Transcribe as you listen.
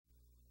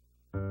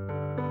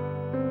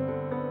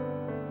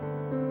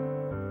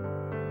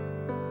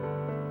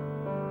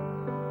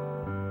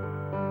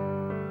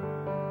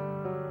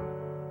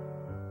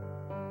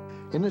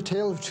In A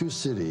Tale of Two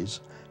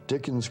Cities,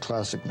 Dickens'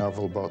 classic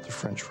novel about the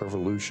French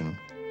Revolution,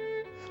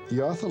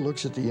 the author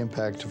looks at the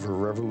impact of a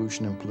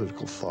revolution in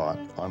political thought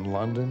on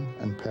London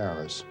and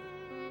Paris.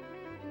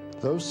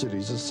 Those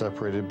cities are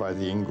separated by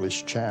the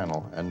English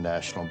Channel and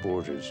national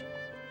borders.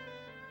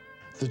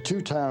 The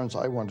two towns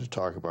I want to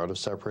talk about are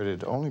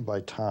separated only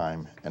by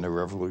time and a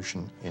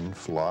revolution in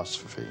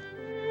philosophy.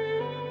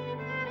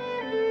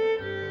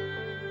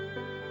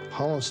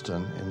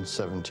 Holliston in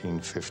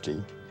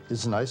 1750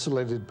 is an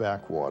isolated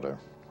backwater.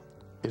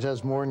 It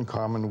has more in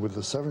common with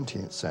the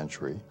 17th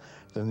century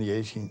than the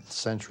 18th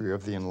century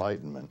of the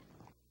Enlightenment.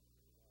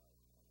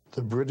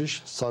 The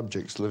British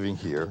subjects living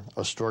here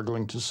are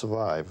struggling to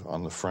survive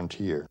on the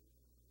frontier,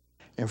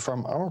 and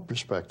from our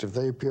perspective,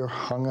 they appear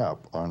hung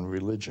up on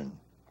religion.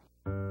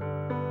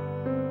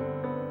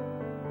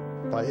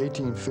 By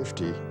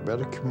 1850,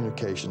 better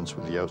communications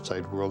with the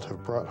outside world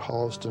have brought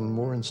Holliston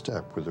more in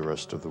step with the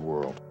rest of the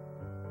world.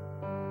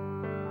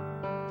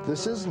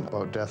 This isn't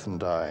about death and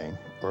dying,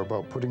 or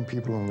about putting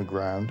people in the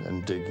ground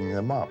and digging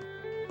them up,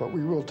 but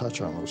we will touch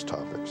on those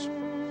topics.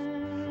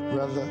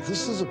 Rather,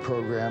 this is a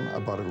program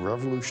about a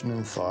revolution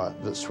in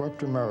thought that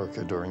swept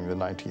America during the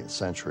 19th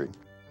century.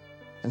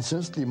 And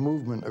since the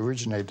movement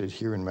originated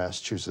here in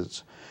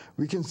Massachusetts,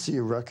 we can see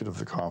a record of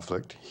the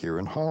conflict here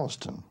in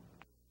Holliston.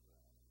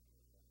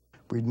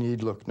 We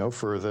need look no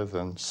further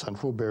than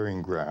Central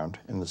Burying Ground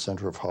in the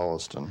center of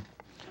Holliston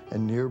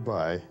and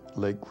nearby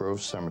Lake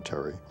Grove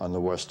Cemetery on the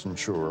western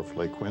shore of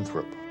Lake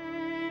Winthrop.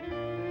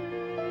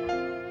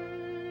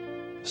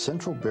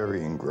 Central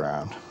Burying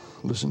Ground.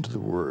 Listen to the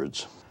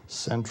words.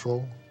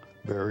 Central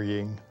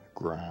Burying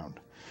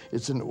Ground.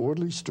 It's an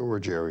orderly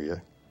storage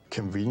area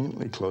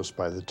conveniently close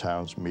by the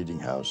town's meeting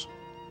house.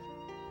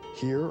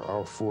 Here,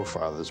 our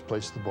forefathers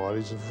placed the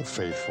bodies of the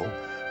faithful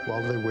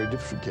while they waited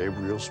for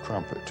Gabriel's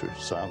trumpet to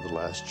sound the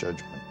last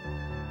judgment.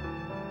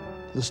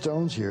 The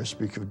stones here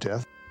speak of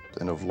death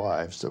and of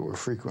lives that were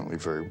frequently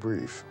very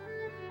brief.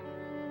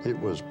 It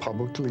was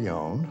publicly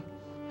owned.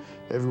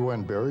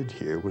 Everyone buried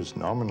here was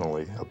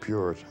nominally a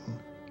Puritan.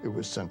 It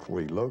was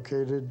centrally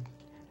located.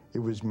 It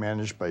was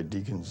managed by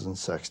deacons and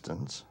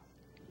sextons.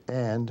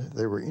 And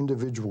there were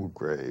individual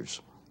graves.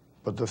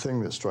 But the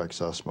thing that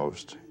strikes us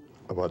most,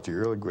 about the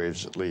early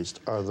graves at least,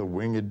 are the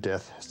winged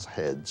death's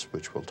heads,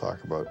 which we'll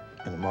talk about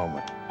in a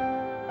moment.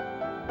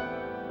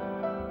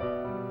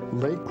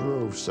 Lake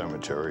Grove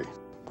Cemetery.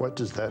 What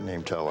does that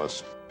name tell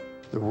us?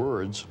 The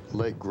words,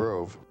 Lake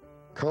Grove,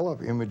 call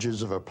up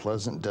images of a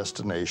pleasant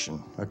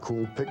destination, a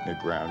cool picnic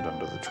ground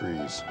under the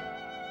trees.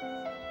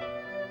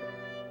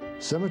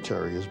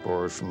 Cemetery is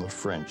borrowed from the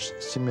French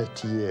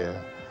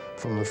cimetière,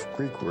 from the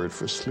Greek word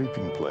for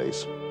sleeping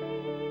place.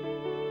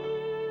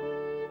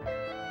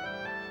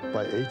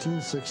 By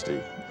 1860,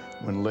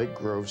 when Lake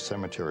Grove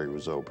Cemetery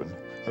was opened,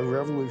 a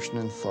revolution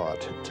in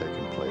thought had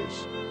taken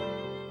place.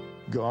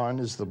 Gone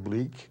is the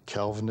bleak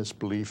Calvinist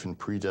belief in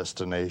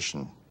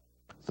predestination,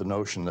 the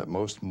notion that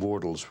most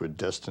mortals were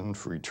destined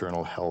for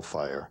eternal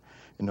hellfire,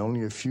 and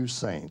only a few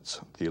saints,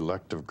 the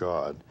elect of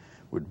God,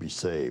 would be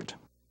saved.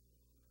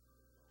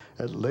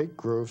 At Lake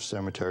Grove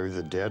Cemetery,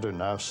 the dead are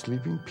now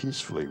sleeping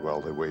peacefully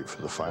while they wait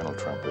for the final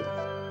trumpet.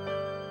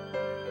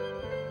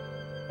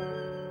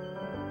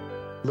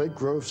 Lake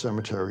Grove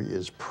Cemetery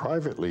is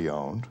privately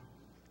owned,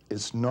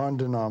 it's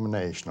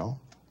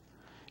non-denominational,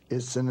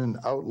 it's in an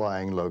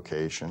outlying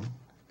location,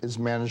 it's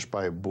managed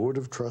by a board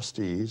of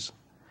trustees,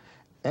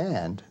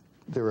 and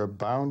there are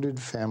bounded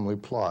family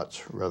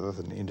plots rather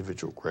than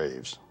individual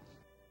graves.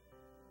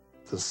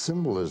 The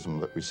symbolism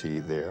that we see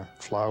there,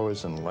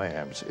 flowers and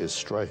lambs, is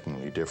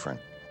strikingly different.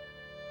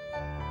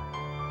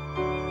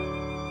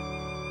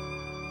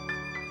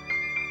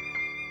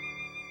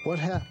 What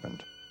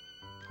happened?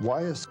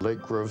 Why is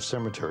Lake Grove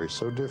Cemetery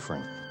so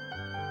different?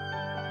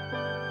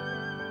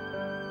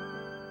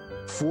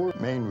 4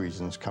 main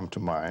reasons come to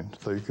mind,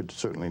 though you could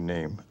certainly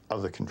name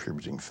other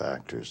contributing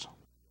factors.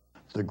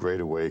 The Great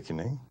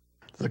Awakening,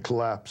 the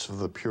collapse of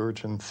the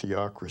Puritan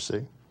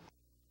theocracy,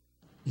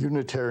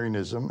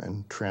 Unitarianism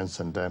and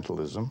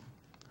Transcendentalism,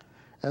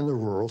 and the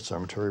rural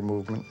cemetery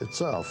movement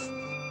itself.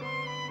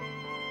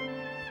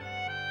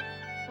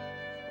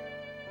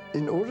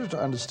 In order to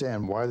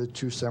understand why the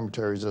two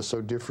cemeteries are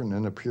so different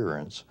in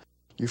appearance,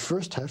 you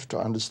first have to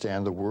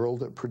understand the world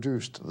that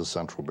produced the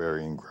Central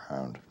Burying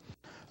Ground,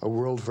 a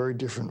world very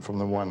different from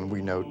the one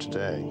we know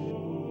today.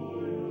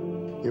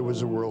 It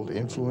was a world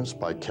influenced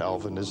by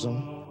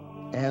Calvinism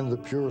and the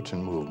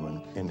Puritan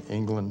movement in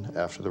England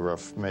after the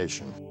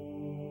Reformation.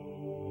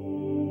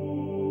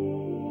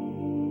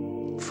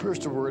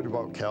 First, a word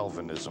about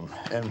Calvinism,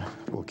 and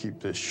we'll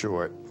keep this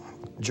short.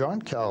 John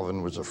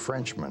Calvin was a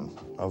Frenchman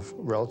of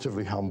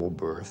relatively humble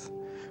birth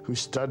who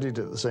studied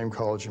at the same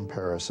college in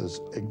Paris as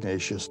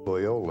Ignatius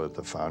Loyola,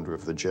 the founder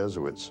of the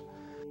Jesuits.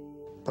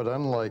 But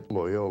unlike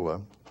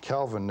Loyola,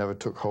 Calvin never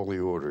took holy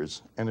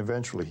orders, and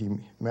eventually he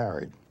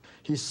married.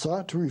 He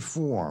sought to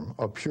reform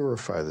or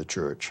purify the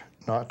church,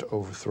 not to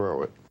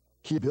overthrow it.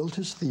 He built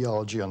his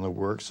theology on the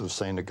works of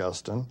St.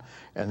 Augustine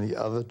and the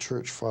other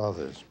church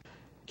fathers.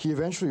 He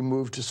eventually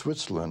moved to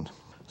Switzerland,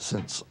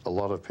 since a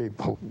lot of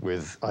people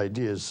with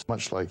ideas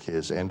much like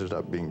his ended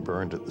up being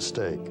burned at the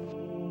stake.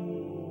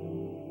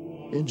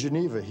 In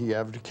Geneva, he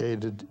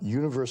advocated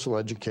universal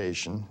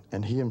education,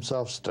 and he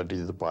himself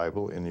studied the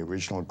Bible in the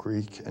original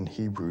Greek and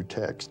Hebrew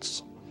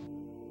texts.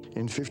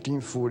 In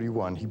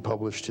 1541, he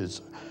published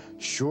his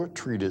short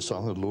treatise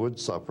on the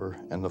Lord's Supper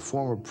and the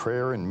form of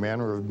prayer and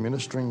manner of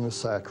ministering the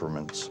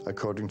sacraments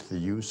according to the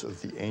use of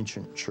the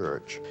ancient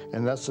church.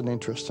 And that's an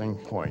interesting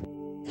point.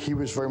 He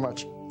was very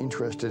much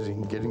interested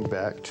in getting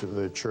back to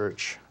the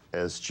church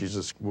as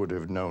Jesus would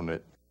have known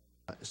it.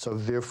 So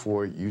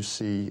therefore, you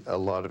see a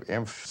lot of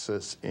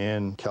emphasis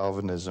in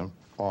Calvinism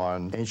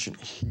on ancient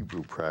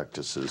Hebrew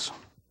practices.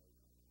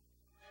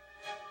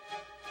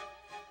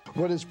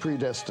 What is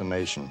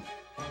predestination?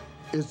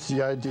 It's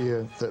the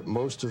idea that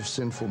most of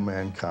sinful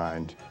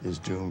mankind is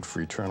doomed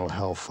for eternal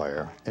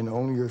hellfire, and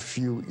only a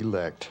few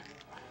elect,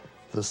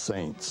 the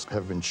saints,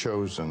 have been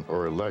chosen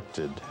or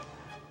elected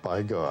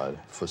by God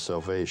for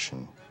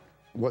salvation.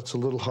 What's a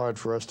little hard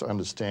for us to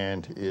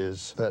understand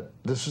is that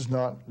this is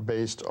not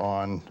based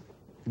on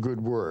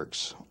good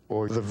works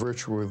or the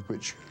virtue with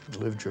which you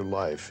lived your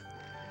life.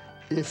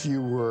 If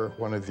you were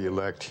one of the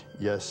elect,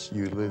 yes,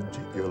 you lived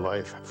your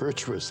life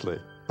virtuously,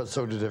 but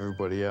so did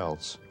everybody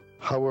else.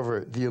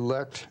 However, the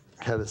elect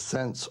had a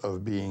sense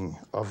of being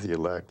of the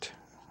elect,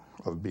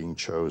 of being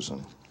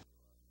chosen.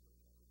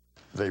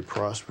 They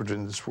prospered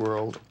in this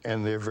world,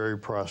 and their very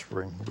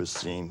prospering was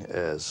seen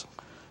as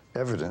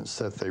evidence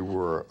that they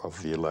were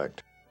of the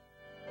elect.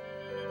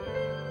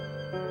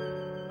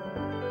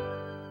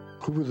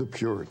 Who were the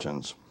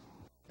Puritans?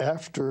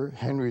 After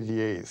Henry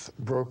VIII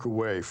broke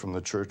away from the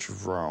Church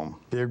of Rome,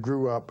 there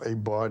grew up a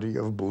body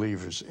of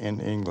believers in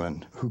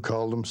England who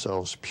called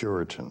themselves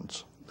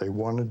Puritans. They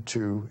wanted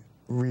to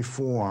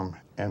reform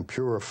and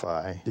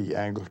purify the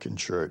Anglican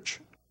Church.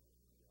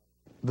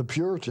 The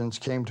Puritans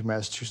came to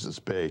Massachusetts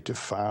Bay to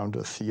found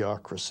a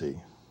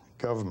theocracy,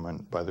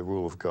 government by the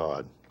rule of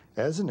God.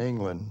 As in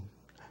England,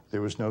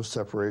 there was no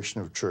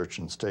separation of church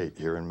and state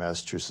here in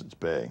Massachusetts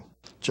Bay.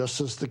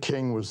 Just as the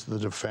king was the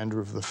defender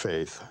of the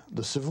faith,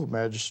 the civil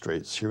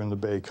magistrates here in the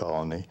Bay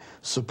Colony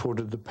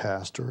supported the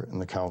pastor and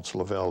the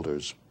council of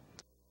elders.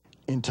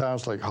 In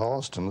towns like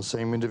Holliston, the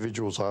same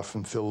individuals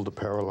often filled the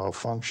parallel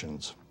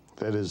functions.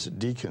 That is,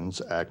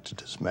 deacons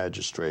acted as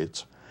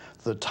magistrates.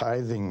 The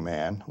tithing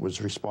man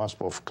was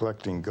responsible for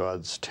collecting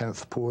God's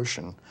 10th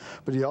portion,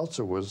 but he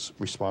also was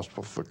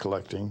responsible for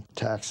collecting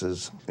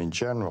taxes in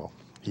general.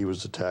 He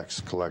was the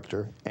tax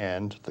collector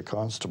and the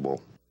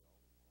constable.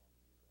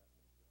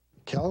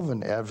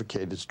 Calvin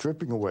advocated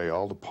stripping away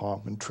all the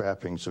pomp and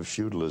trappings of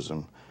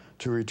feudalism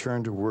to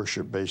return to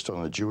worship based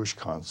on the Jewish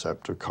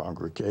concept of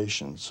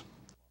congregations.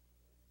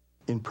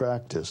 In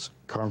practice,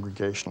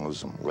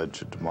 congregationalism led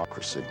to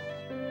democracy.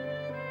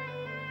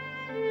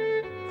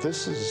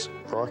 This is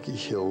Rocky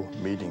Hill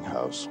Meeting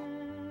House.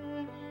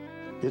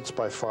 It's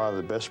by far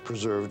the best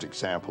preserved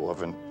example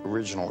of an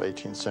original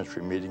 18th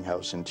century meeting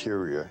house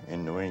interior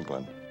in New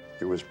England.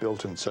 It was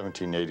built in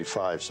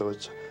 1785, so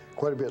it's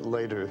quite a bit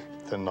later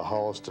than the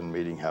Holliston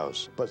Meeting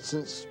House. But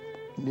since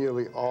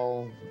nearly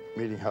all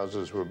meeting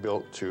houses were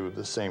built to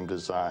the same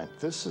design,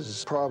 this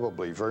is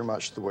probably very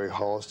much the way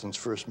Holliston's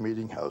first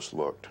meeting house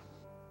looked.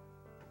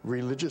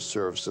 Religious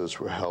services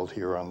were held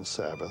here on the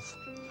Sabbath,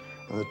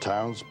 and the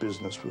town's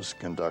business was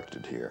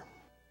conducted here.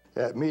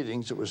 At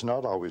meetings, it was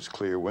not always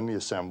clear when the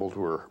assembled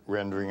were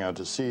rendering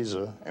unto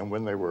Caesar and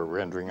when they were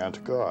rendering unto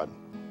God.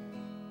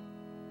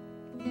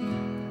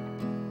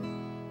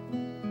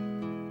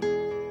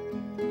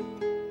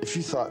 If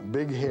you thought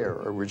big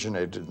hair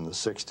originated in the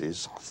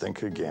 60s,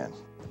 think again.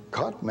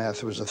 Cotton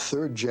Mather was a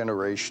third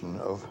generation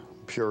of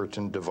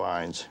Puritan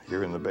divines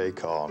here in the Bay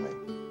Colony.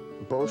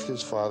 Both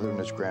his father and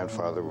his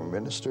grandfather were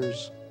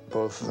ministers.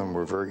 Both of them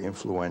were very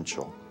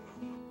influential.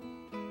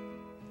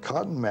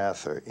 Cotton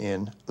Mather,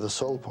 in The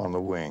Soul Upon the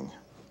Wing,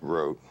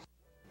 wrote,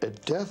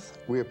 "At death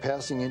we are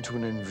passing into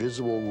an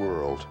invisible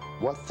world.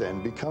 What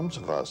then becomes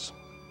of us?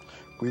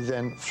 We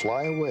then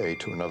fly away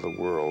to another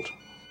world."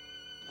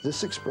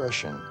 This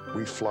expression,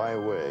 "we fly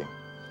away,"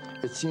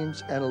 it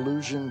seems an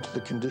allusion to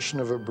the condition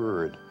of a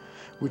bird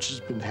which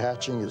has been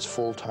hatching its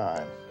full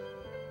time.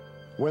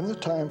 When the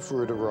time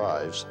for it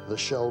arrives, the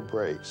shell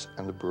breaks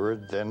and the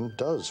bird then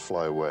does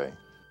fly away.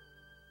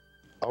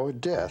 Our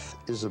death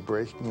is the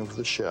breaking of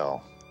the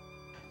shell,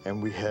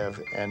 and we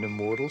have an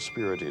immortal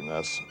spirit in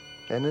us,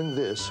 and in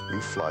this we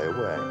fly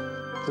away.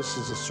 This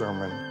is a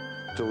sermon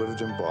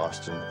delivered in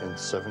Boston in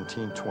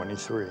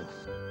 1723.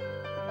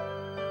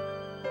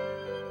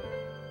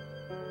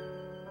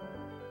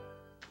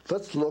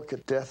 Let's look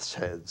at death's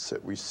heads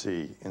that we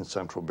see in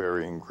Central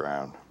Burying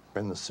Ground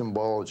and the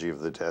symbology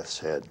of the death's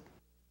head.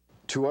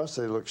 To us,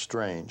 they look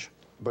strange,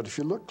 but if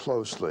you look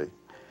closely,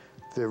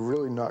 they're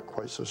really not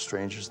quite so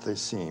strange as they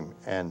seem,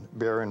 and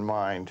bear in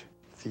mind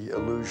the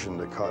allusion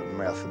that Cotton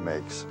Mather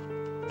makes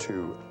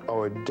to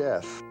our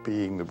death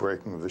being the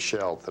breaking of the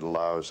shell that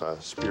allows our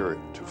spirit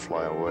to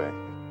fly away.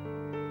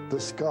 The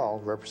skull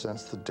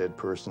represents the dead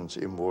person's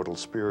immortal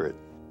spirit.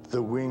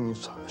 The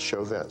wings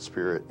show that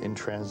spirit in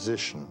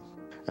transition,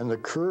 And the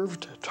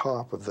curved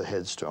top of the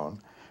headstone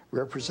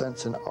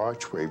represents an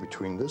archway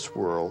between this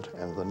world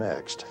and the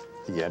next,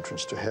 the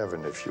entrance to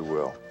heaven, if you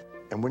will.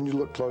 And when you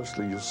look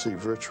closely, you'll see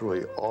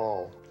virtually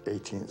all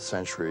 18th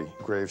century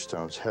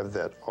gravestones have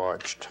that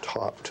arched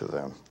top to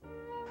them.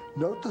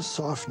 Note the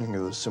softening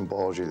of the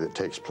symbology that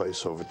takes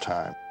place over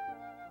time.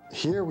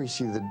 Here we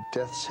see the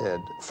death's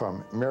head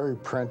from Mary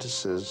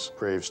Prentice's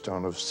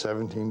gravestone of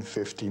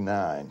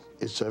 1759.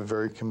 It's a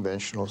very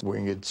conventional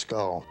winged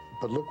skull,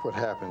 but look what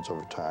happens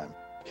over time.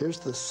 Here's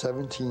the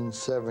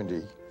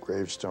 1770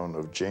 gravestone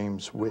of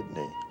James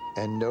Whitney,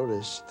 and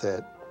notice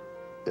that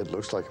it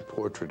looks like a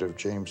portrait of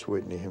James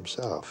Whitney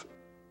himself.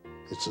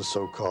 It's a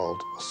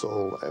so-called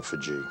soul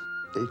effigy.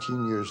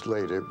 18 years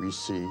later, we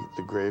see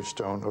the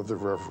gravestone of the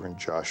Reverend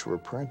Joshua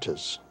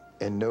Prentice.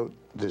 And note,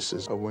 this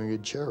is a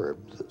winged cherub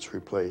that's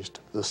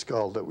replaced the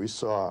skull that we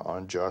saw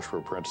on Joshua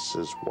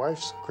Prentice's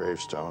wife's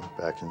gravestone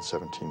back in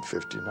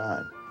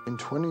 1759. In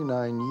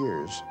 29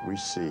 years, we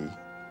see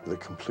the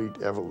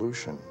complete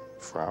evolution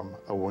from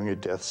a winged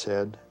death's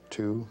head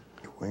to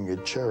a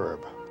winged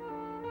cherub.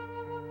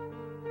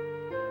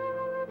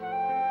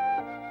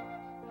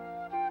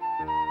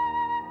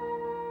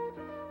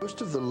 Most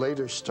of the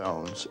later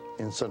stones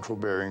in Central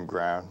Burying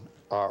Ground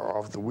are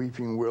of the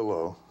weeping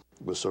willow,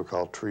 the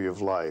so-called tree of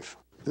life.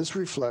 This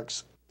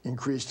reflects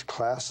increased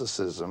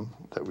classicism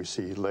that we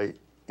see late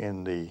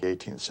in the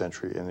 18th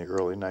century and the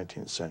early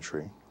 19th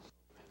century.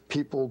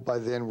 People by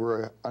then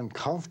were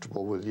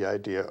uncomfortable with the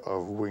idea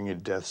of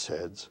winged death's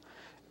heads,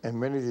 and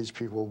many of these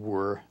people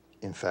were,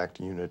 in fact,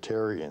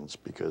 Unitarians,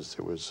 because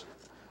there was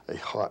a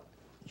hot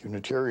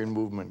Unitarian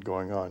movement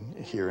going on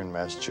here in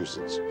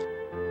Massachusetts.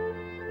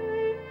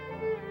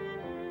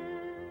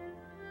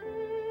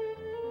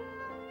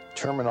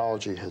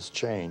 Terminology has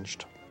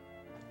changed.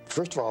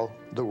 First of all,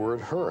 the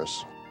word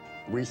hearse.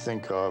 We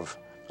think of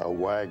a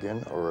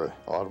wagon or an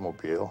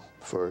automobile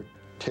for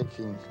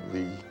taking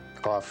the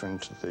coffin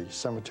to the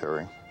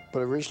cemetery.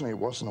 But originally it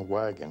wasn't a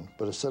wagon,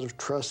 but a set of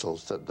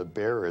trestles that the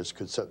bearers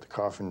could set the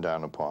coffin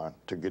down upon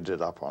to get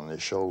it up on their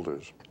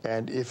shoulders.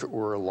 And if it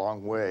were a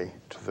long way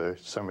to the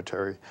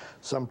cemetery,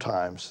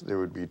 sometimes there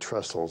would be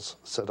trestles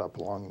set up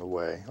along the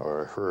way,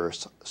 or a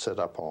hearse set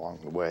up along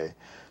the way,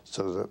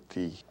 so that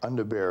the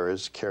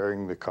underbearers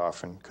carrying the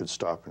coffin could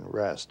stop and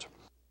rest.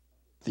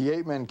 The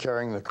 8 men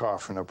carrying the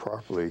coffin are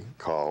properly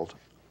called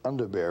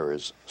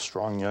underbearers,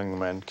 strong young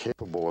men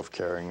capable of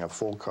carrying a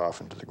full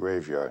coffin to the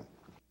graveyard.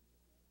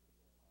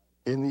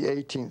 In the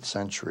 18th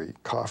century,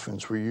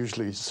 coffins were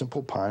usually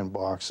simple pine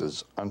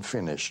boxes,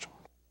 unfinished.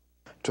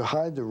 To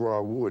hide the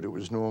raw wood, it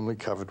was normally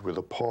covered with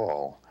a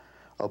pall,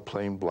 a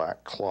plain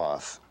black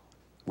cloth,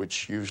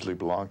 which usually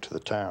belonged to the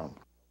town.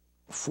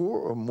 4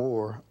 or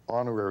more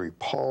honorary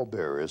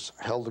pallbearers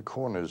held the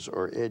corners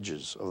or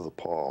edges of the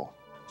pall.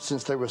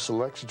 Since they were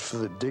selected for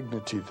the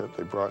dignity that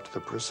they brought to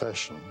the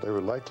procession, they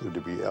were likely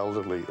to be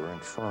elderly or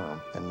infirm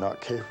and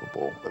not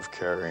capable of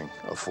carrying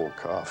a full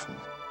coffin.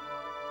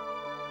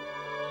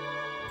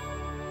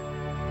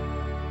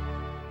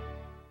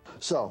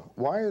 So,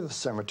 why are the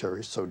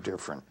cemeteries so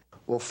different?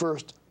 Well,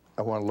 first,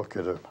 I want to look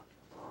at a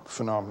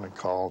phenomenon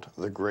called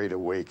the Great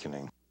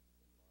Awakening.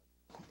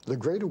 The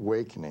Great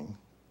Awakening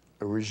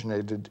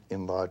originated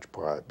in large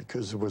part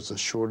because there was a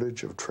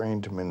shortage of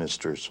trained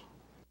ministers.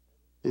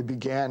 It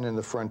began in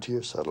the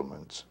frontier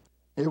settlements.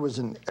 It was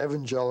an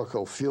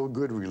evangelical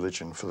feel-good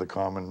religion for the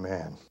common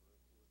man.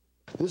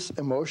 This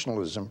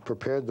emotionalism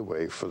prepared the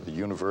way for the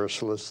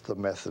Universalists, the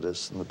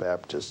Methodists, and the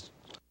Baptists,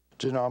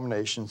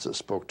 denominations that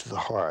spoke to the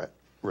heart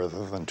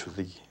rather than to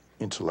the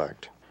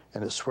intellect,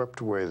 and it swept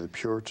away the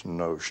Puritan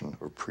notion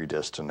of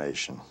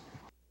predestination.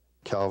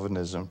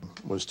 Calvinism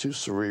was too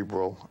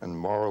cerebral and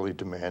morally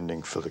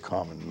demanding for the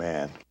common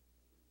man.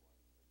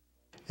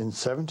 In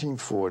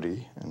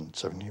 1740 and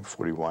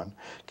 1741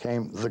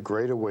 came the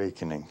Great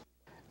Awakening,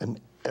 an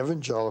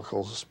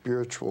evangelical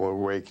spiritual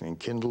awakening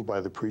kindled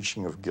by the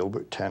preaching of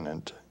Gilbert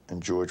Tennant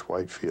and George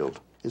Whitefield.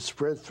 It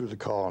spread through the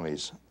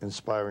colonies,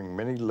 inspiring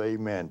many lay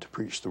men to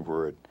preach the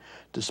word,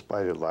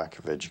 despite a lack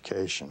of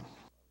education.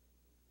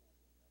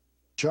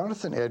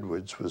 Jonathan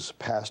Edwards was a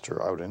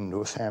pastor out in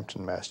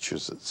Northampton,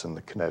 Massachusetts, in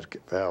the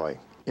Connecticut Valley.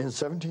 In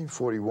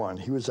 1741,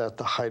 he was at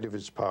the height of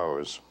his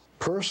powers.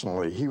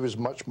 Personally, he was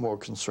much more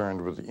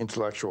concerned with the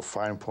intellectual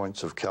fine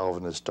points of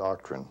Calvinist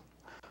doctrine.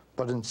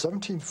 But in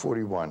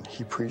 1741,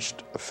 he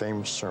preached a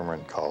famous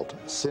sermon called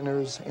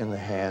Sinners in the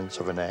Hands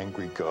of an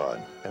Angry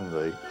God, and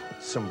the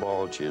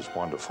symbology is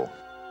wonderful.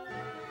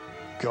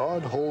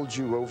 God holds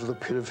you over the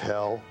pit of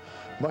hell,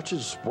 much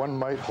as one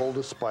might hold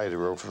a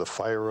spider over the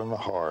fire on the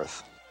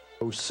hearth.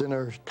 O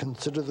sinner,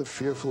 consider the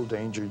fearful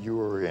danger you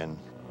are in.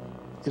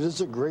 It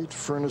is a great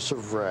furnace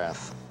of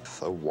wrath,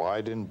 a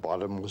wide and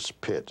bottomless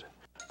pit,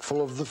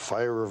 full of the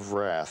fire of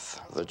wrath,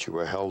 that you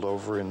are held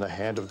over in the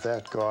hand of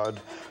that God,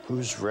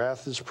 whose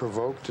wrath is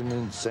provoked and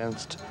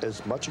incensed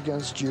as much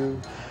against you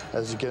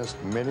as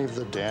against many of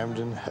the damned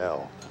in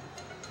hell.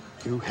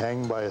 You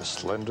hang by a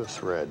slender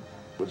thread,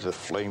 with the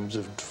flames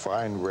of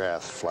divine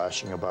wrath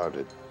flashing about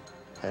it,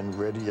 and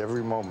ready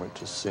every moment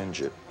to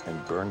singe it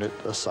and burn it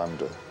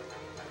asunder.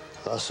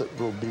 Thus it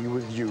will be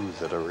with you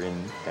that are in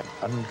an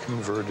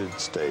unconverted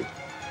state.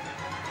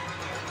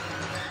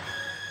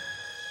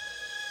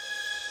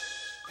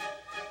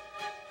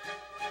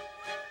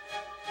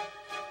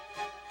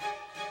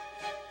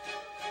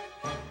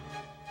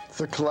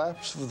 The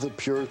collapse of the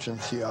Puritan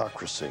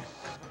theocracy.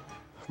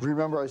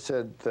 Remember I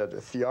said that a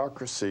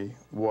theocracy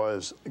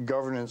was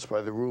governance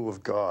by the rule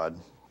of God.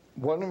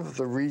 One of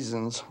the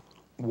reasons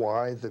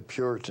why the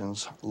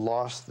Puritans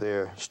lost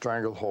their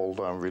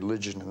stranglehold on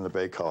religion in the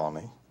Bay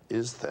Colony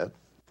is that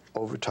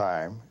over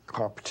time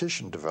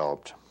competition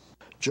developed.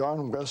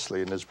 John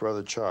Wesley and his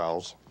brother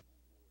Charles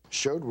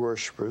showed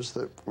worshippers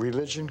that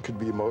religion could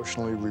be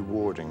emotionally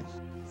rewarding.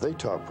 They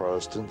taught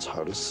Protestants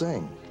how to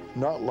sing,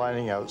 not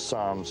lining out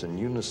psalms in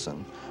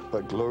unison,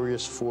 but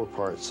glorious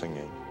four-part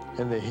singing,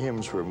 and the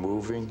hymns were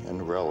moving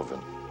and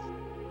relevant.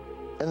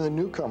 And the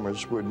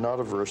newcomers were not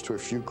averse to a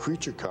few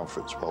creature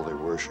comforts while they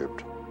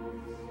worshipped.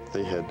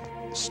 They had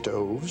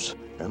stoves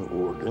and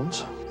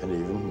organs and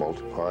even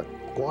multi-part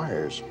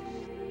choirs.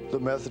 The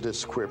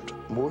Methodists quipped,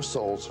 more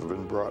souls have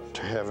been brought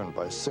to heaven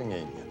by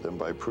singing than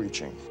by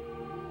preaching.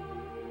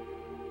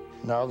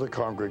 Now the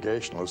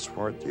Congregationalists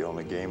weren't the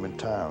only game in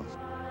town.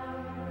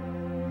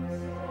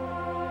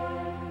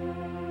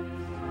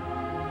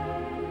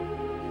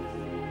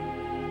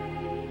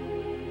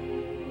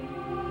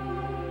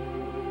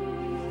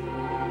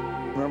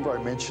 Remember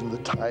I mentioned the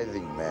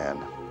tithing man.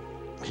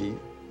 He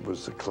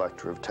was the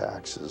collector of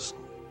taxes,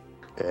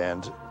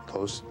 and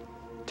those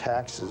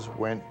taxes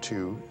went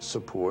to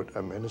support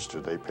a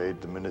minister. They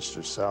paid the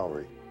minister's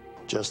salary,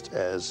 just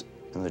as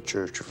in the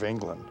Church of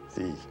England,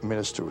 the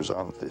minister was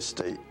on the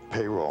state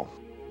payroll.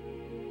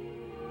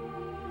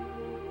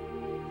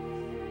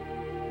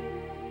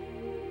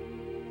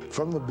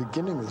 From the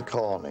beginning of the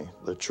colony,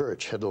 the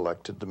church had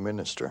elected the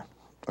minister,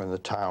 and the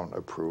town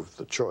approved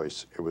the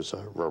choice. It was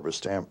a rubber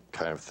stamp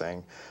kind of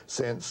thing,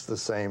 since the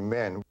same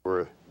men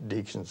were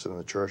deacons in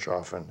the church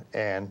often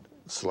and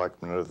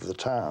selectmen of the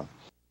town.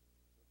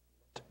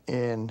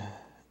 In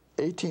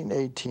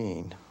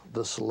 1818,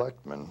 the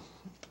selectmen,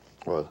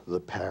 or the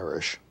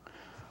parish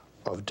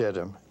of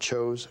Dedham,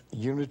 chose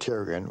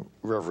Unitarian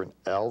Reverend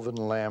Alvin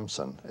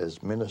Lamson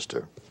as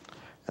minister,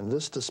 and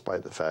this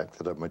despite the fact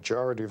that a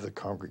majority of the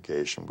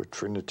congregation were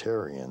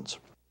Trinitarians.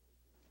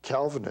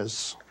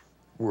 Calvinists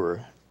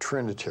were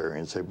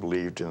Trinitarians. They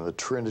believed in the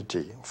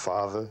Trinity,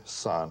 Father,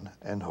 Son,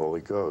 and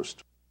Holy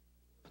Ghost.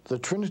 The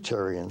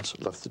Trinitarians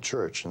left the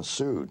church and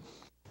sued.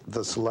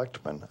 The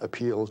selectmen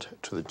appealed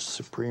to the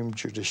Supreme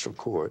Judicial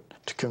Court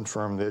to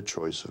confirm their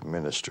choice of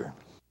minister.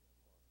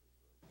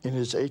 In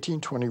his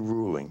 1820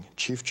 ruling,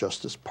 Chief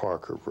Justice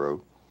Parker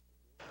wrote,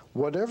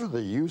 "Whatever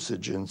the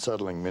usage in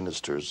settling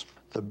ministers,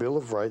 the Bill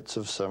of Rights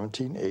of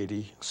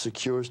 1780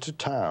 secures to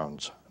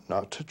towns,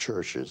 not to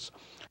churches,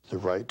 the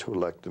right to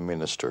elect a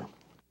minister.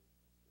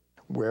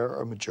 Where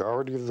a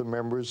majority of the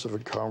members of a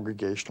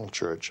congregational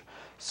church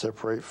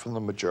separate from the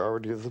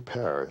majority of the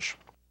parish,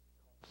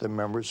 the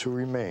members who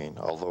remain,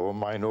 although a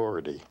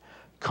minority,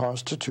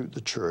 constitute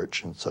the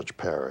church in such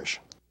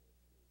parish,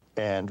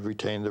 and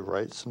retain the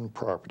rights and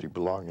property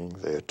belonging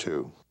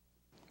thereto."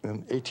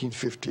 In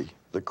 1850,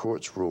 the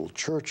courts ruled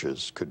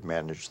churches could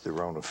manage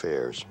their own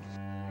affairs.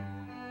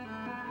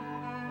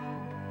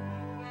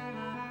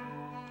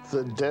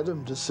 The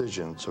Dedham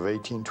decisions of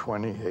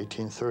 1820,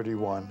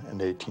 1831,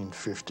 and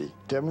 1850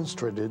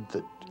 demonstrated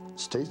that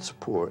state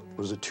support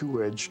was a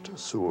two-edged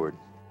sword.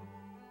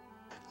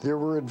 There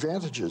were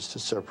advantages to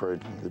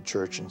separating the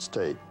church and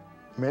state.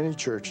 Many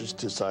churches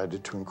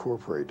decided to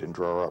incorporate and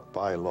draw up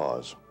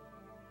bylaws.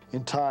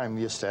 In time,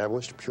 the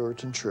established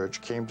Puritan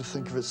church came to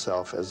think of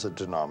itself as a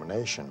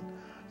denomination,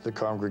 the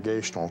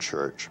Congregational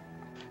Church,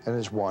 and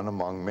as one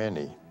among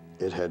many,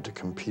 it had to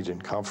compete in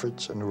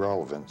comforts and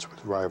relevance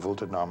with rival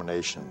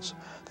denominations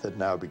that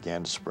now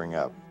began to spring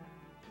up.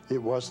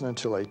 It wasn't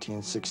until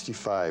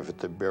 1865 at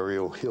the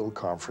Burial Hill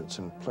Conference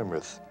in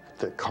Plymouth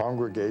that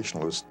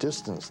Congregationalists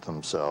distanced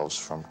themselves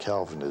from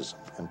Calvinism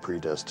and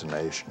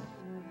predestination.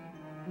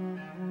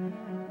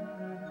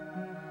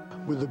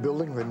 With the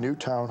building of a new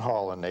town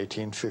hall in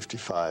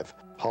 1855,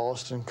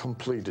 Holliston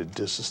completed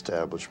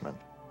disestablishment.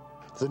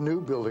 The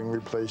new building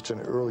replaced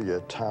an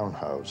earlier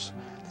townhouse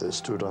that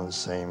stood on the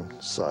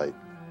same site.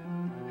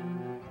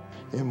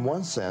 In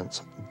one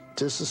sense,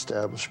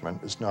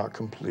 disestablishment is not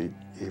complete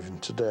even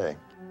today.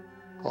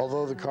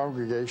 Although the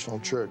Congregational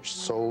Church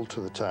sold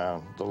to the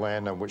town the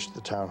land on which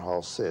the town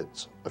hall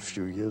sits a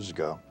few years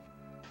ago,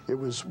 it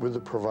was with the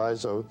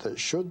proviso that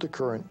should the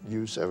current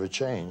use ever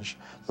change,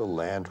 the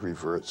land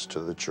reverts to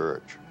the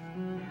church.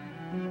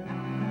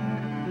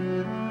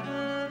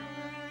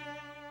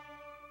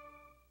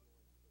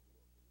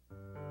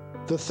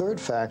 The third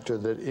factor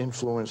that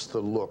influenced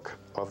the look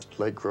of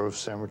Lake Grove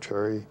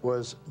Cemetery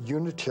was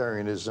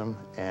Unitarianism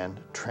and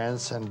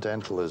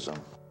Transcendentalism.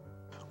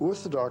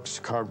 Orthodox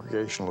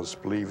Congregationalists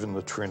believe in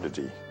the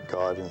Trinity,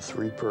 God in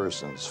three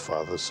persons,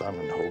 Father, Son,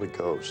 and Holy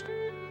Ghost.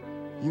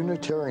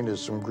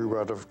 Unitarianism grew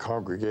out of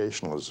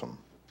Congregationalism.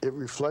 It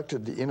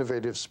reflected the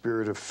innovative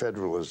spirit of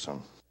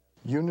federalism.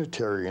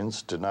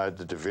 Unitarians denied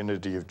the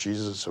divinity of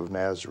Jesus of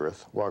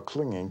Nazareth while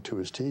clinging to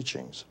his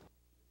teachings.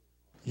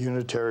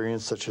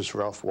 Unitarians such as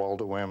Ralph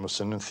Waldo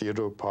Emerson and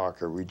Theodore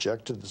Parker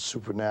rejected the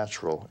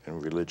supernatural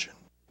in religion.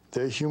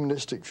 Their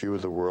humanistic view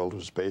of the world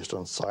was based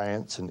on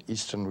science and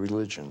Eastern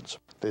religions.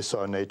 They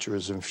saw nature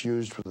as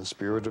infused with the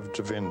spirit of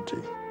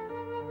divinity.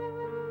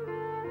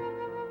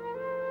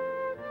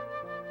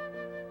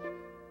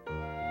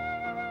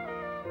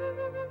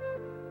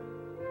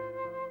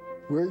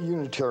 Where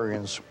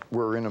Unitarians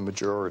were in a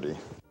majority,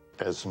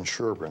 as in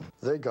Sherburne,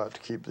 they got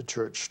to keep the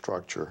church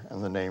structure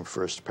and the name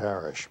First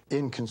Parish.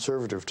 In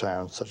conservative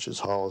towns such as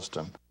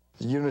Holliston,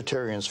 the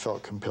Unitarians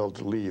felt compelled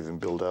to leave and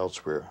build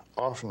elsewhere,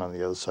 often on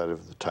the other side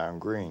of the town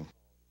green.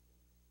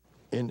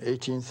 In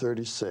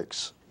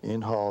 1836,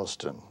 in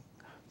Holliston,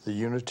 the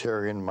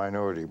Unitarian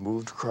minority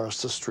moved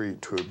across the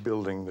street to a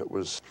building that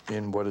was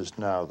in what is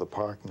now the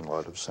parking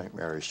lot of St.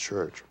 Mary's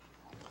Church.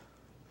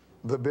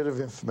 The bit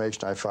of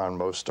information I found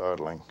most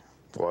startling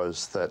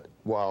was that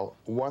while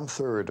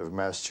 1/3 of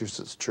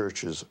Massachusetts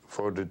churches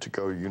voted to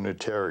go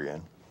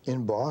Unitarian,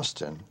 in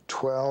Boston,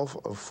 12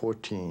 of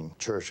 14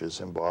 churches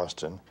in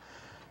Boston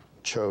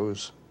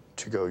chose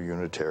to go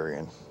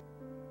Unitarian.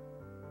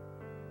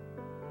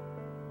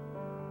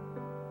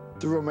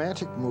 The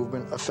Romantic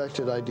movement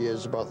affected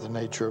ideas about the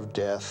nature of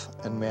death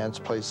and man's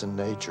place in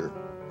nature.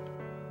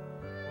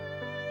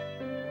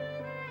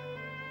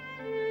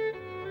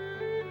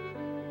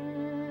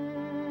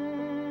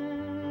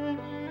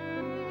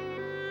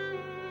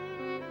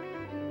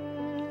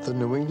 The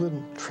New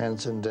England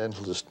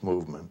Transcendentalist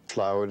movement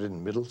flowered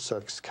in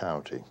Middlesex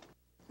County.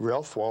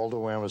 Ralph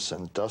Waldo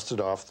Emerson dusted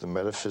off the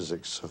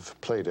metaphysics of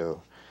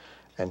Plato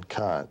and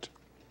Kant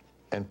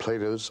and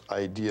Plato's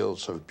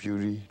ideals of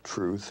beauty,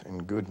 truth,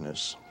 and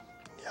goodness.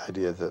 The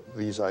idea that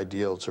these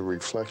ideals are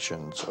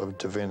reflections of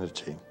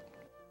divinity.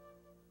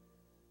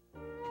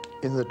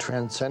 In the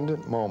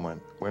transcendent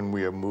moment, when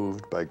we are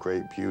moved by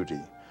great beauty,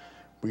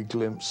 we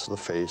glimpse the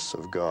face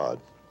of God.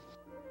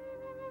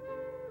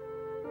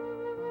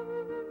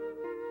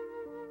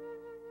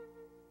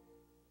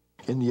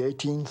 In the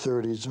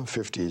 1830s and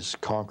 50s,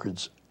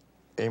 Concord's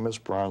Amos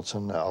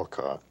Bronson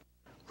Alcott,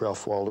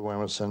 Ralph Waldo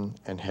Emerson,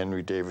 and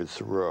Henry David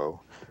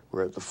Thoreau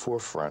were at the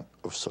forefront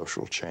of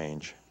social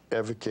change,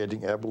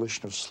 advocating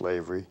abolition of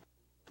slavery,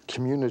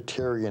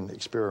 communitarian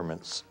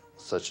experiments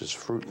such as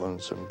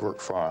Fruitlands and Brook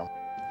Farm,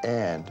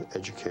 and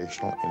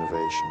educational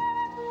innovation.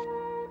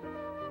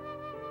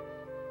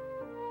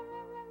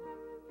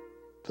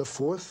 The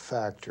fourth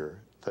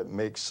factor that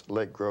makes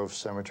Lake Grove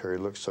Cemetery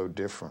look so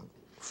different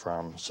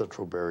from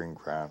Central Burying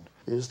Ground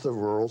is the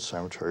rural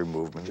cemetery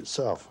movement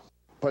itself.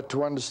 But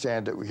to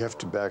understand it, we have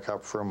to back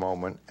up for a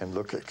moment and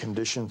look at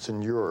conditions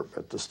in Europe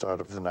at the start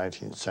of the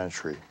 19th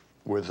century,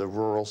 where the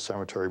rural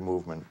cemetery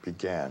movement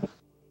began.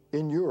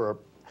 In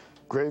Europe,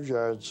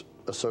 graveyards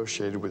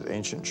associated with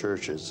ancient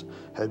churches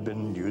had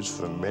been used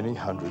for many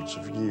hundreds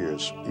of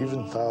years,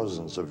 even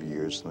thousands of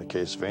years in the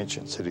case of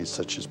ancient cities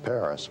such as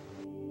Paris.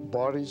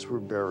 Bodies were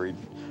buried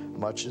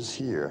much as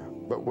here,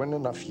 but when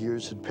enough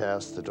years had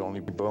passed that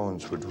only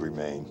bones would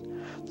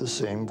remain, the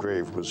same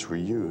grave was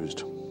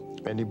reused.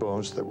 Any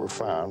bones that were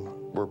found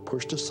were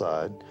pushed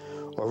aside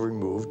or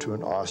removed to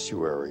an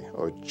ossuary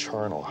or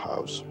charnel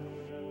house.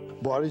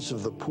 Bodies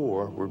of the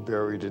poor were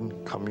buried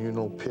in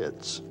communal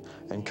pits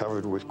and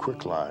covered with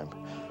quicklime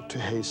to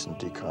hasten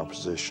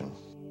decomposition.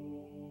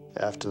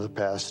 After the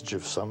passage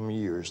of some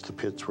years, the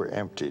pits were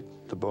emptied,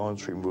 the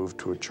bones removed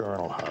to a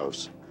charnel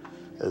house,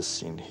 as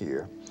seen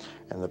here,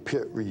 and the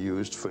pit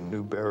reused for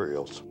new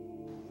burials.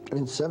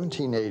 In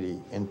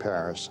 1780, in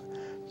Paris,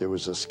 there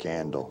was a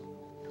scandal.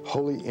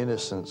 Holy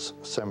Innocents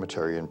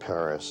Cemetery in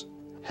Paris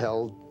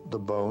held the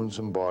bones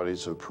and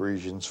bodies of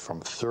Parisians from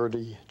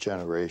 30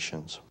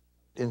 generations.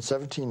 In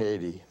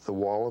 1780, the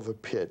wall of a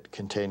pit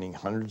containing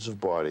hundreds of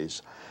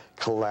bodies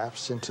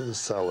collapsed into the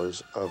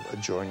cellars of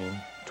adjoining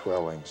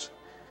dwellings.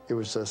 It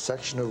was a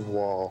section of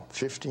wall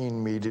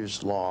 15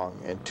 meters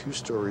long and 2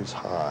 stories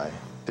high.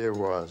 There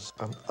was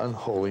an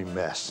unholy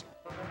mess.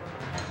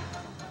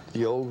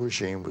 The old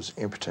regime was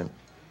impotent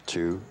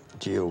to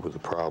deal with the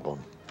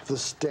problem. The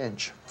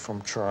stench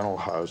from charnel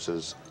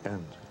houses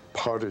and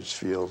potter's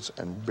fields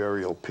and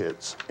burial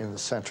pits in the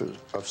center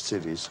of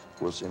cities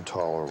was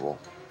intolerable.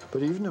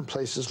 But even in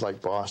places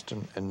like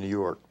Boston and New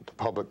York, the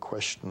public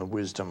questioned the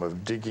wisdom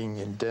of digging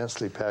in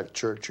densely packed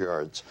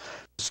churchyards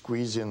to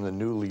squeeze in the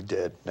newly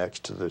dead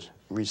next to the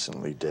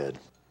recently dead.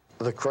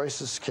 The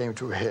crisis came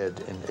to a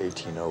head in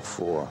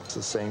 1804,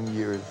 the same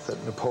year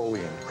that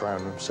Napoleon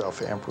crowned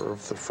himself Emperor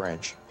of the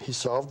French. He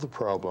solved the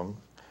problem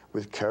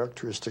with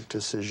characteristic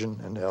decision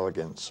and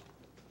elegance.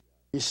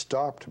 He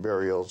stopped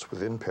burials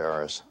within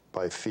Paris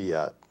by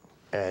fiat,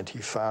 and he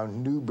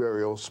found new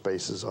burial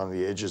spaces on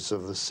the edges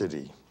of the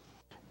city.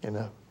 In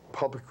a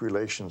public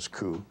relations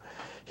coup,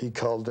 he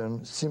called them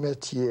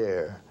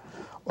cimetières,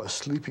 or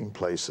sleeping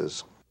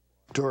places.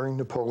 During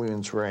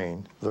Napoleon's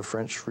reign, the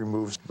French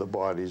removed the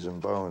bodies and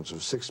bones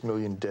of 6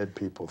 million dead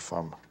people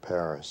from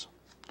Paris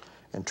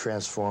and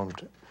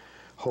transformed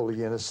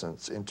Holy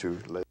Innocents into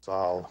Les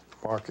Halles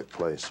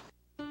marketplace.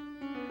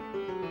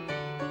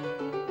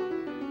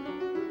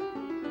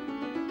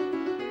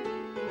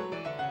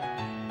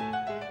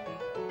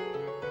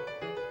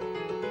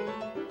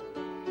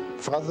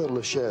 Father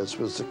Lachaise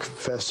was the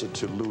confessor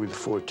to Louis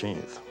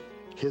XIV.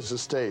 His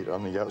estate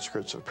on the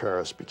outskirts of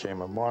Paris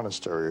became a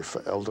monastery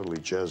for elderly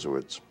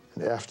Jesuits,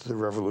 and after the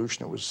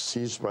Revolution it was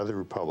seized by the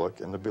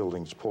Republic and the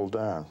buildings pulled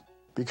down.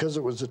 Because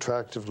it was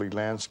attractively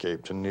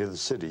landscaped and near the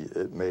city,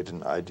 it made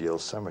an ideal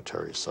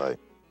cemetery site.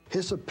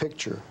 Here's a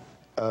picture,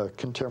 a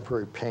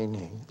contemporary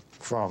painting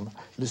from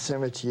Le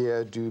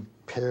Cimetière du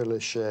Père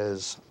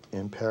Lachaise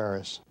in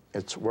Paris.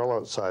 It's well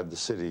outside the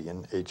city in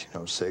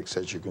 1806,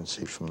 as you can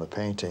see from the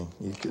painting.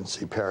 You can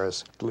see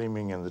Paris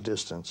gleaming in the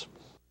distance.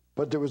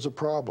 But there was a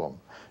problem.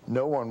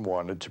 No one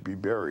wanted to be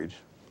buried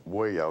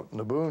way out in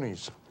the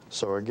boonies.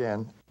 So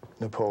again,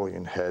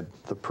 Napoleon had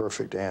the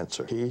perfect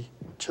answer. He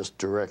just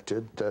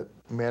directed that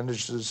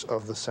managers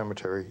of the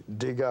cemetery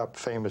dig up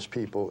famous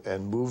people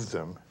and move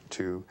them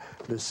to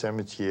Le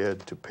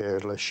Cimetière du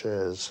Père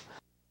Lachaise.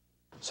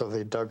 So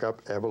they dug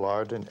up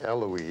Abelard and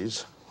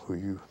Eloise, who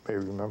you may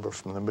remember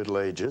from the Middle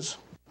Ages.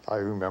 I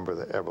remember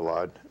that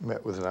Abelard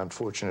met with an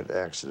unfortunate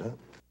accident.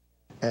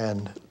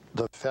 And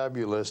the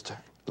fabulist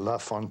La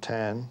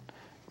Fontaine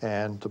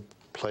and the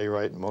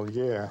playwright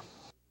Molière.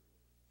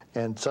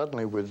 And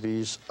suddenly, with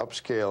these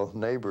upscale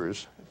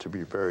neighbors to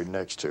be buried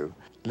next to,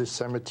 Le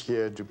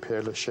Cimetière du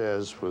Père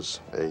Lachaise was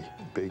a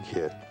big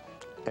hit.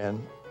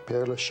 And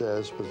Père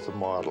Lachaise was the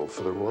model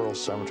for the rural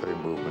cemetery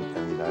movement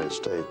in the United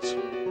States.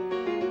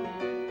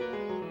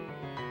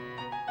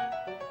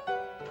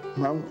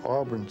 Mount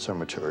Auburn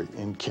Cemetery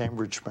in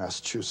Cambridge,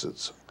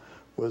 Massachusetts,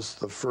 was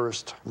the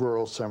first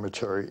rural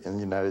cemetery in the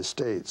United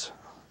States,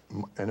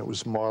 and it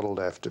was modeled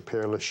after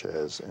Père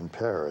Lachaise in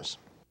Paris.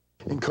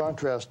 In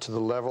contrast to the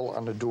level,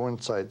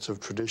 unadorned sites of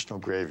traditional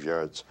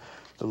graveyards,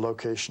 the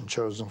location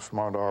chosen for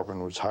Mount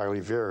Auburn was highly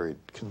varied,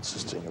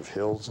 consisting of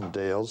hills and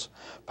dales,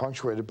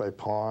 punctuated by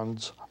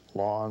ponds,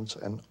 lawns,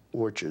 and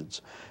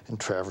orchards, and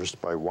traversed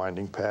by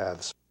winding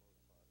paths.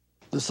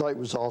 The site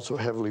was also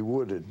heavily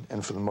wooded,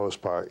 and for the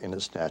most part in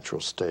its natural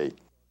state.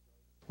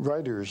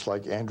 Writers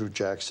like Andrew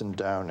Jackson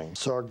Downing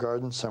saw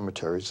garden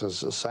cemeteries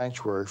as a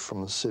sanctuary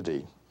from the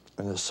city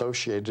and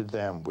associated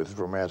them with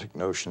romantic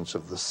notions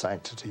of the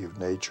sanctity of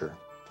nature.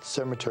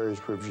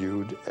 Cemeteries were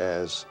viewed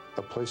as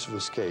a place of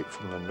escape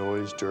from the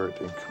noise, dirt,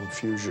 and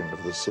confusion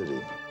of the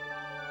city.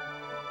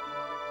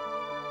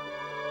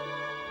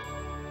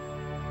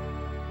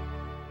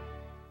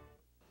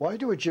 Why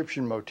do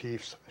Egyptian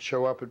motifs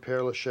show up at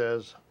Père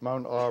Lachaise,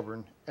 Mount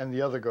Auburn, and the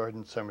other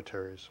garden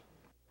cemeteries?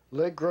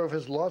 Lake Grove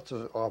has lots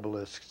of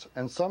obelisks,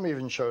 and some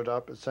even showed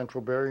up at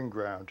Central Burying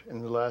Ground in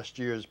the last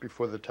years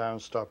before the town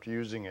stopped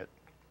using it.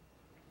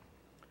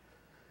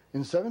 In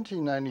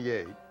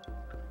 1798,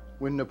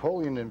 when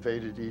Napoleon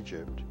invaded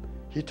Egypt,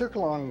 he took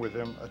along with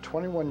him a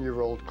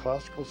 21-year-old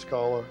classical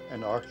scholar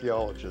and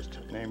archaeologist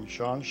named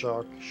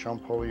Jean-Jacques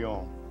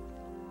Champollion.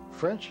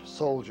 French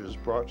soldiers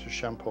brought to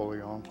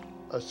Champollion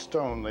a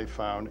stone they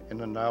found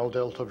in a Nile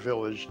Delta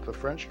village the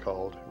French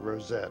called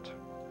Rosette.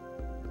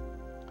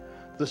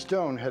 The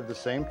stone had the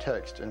same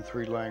text in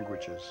 3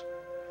 languages: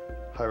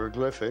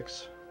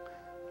 hieroglyphics,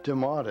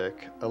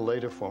 Demotic, a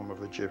later form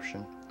of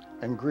Egyptian,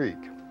 and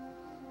Greek.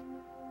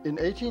 In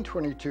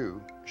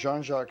 1822,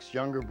 Jean-Jacques'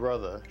 younger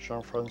brother,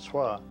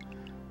 Jean-François,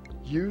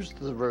 used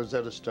the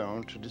Rosetta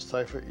Stone to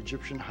decipher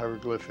Egyptian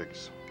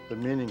hieroglyphics, the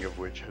meaning of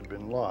which had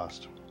been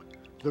lost.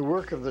 The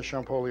work of the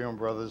Champollion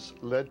brothers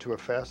led to a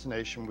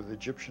fascination with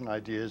Egyptian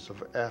ideas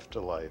of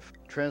afterlife.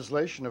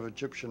 Translation of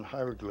Egyptian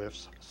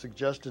hieroglyphs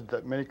suggested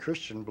that many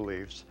Christian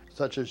beliefs,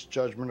 such as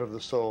judgment of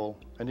the soul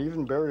and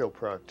even burial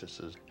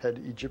practices, had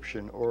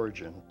Egyptian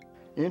origin.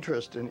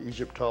 Interest in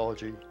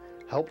Egyptology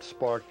helped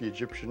spark the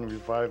Egyptian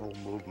revival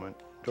movement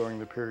during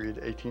the period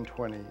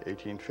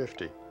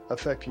 1820-1850,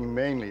 affecting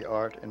mainly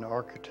art and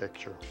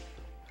architecture.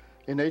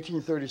 In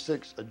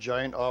 1836, a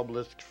giant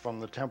obelisk from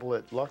the temple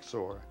at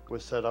Luxor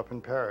was set up in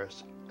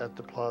Paris at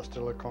the Place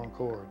de la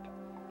Concorde.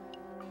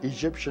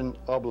 Egyptian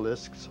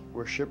obelisks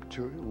were shipped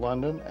to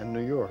London and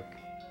New York.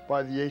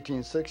 By the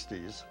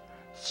 1860s,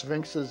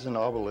 sphinxes and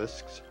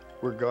obelisks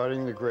were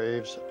guarding the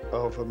graves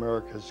of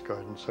America's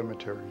garden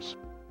cemeteries.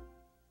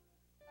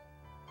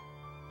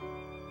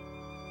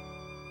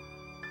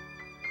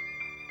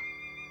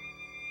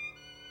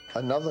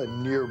 Another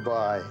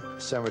nearby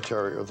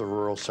cemetery of the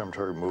rural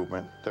cemetery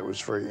movement that was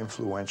very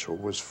influential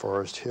was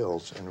Forest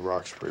Hills in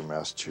Roxbury,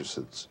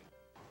 Massachusetts.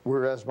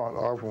 Whereas Mount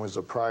Auburn was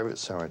a private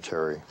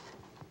cemetery,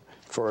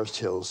 Forest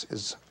Hills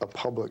is a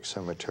public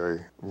cemetery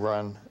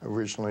run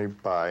originally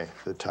by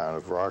the town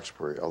of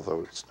Roxbury,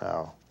 although it's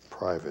now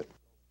private.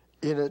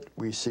 In it,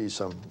 we see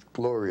some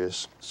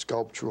glorious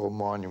sculptural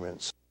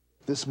monuments.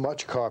 This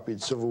much-copied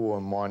Civil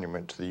War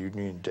monument to the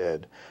Union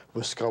dead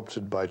was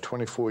sculpted by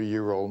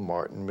 24-year-old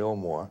Martin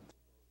Milmore.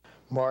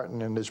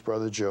 Martin and his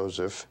brother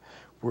Joseph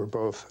were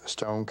both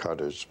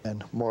stonecutters,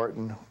 and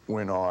Martin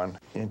went on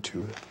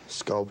into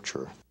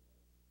sculpture.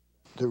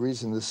 The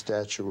reason the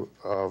statue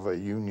of a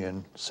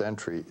Union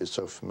sentry is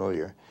so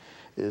familiar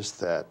is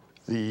that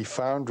the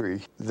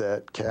foundry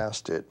that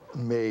cast it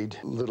made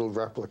little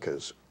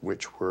replicas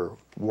which were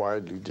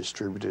widely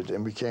distributed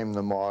and became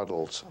the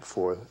models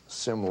for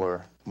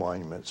similar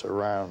monuments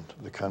around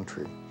the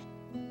country.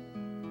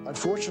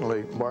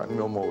 Unfortunately, Martin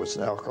Milmore was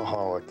an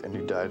alcoholic and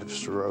he died of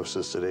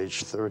cirrhosis at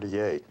age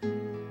 38.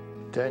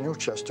 Daniel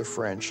Chester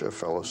French, a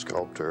fellow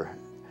sculptor,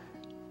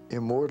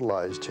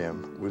 immortalized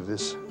him with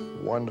this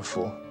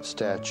wonderful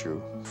statue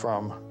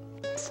from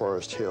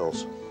Forest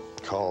Hills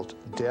called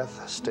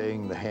Death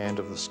Staying the Hand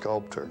of the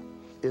Sculptor.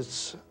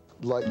 It's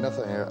like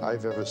nothing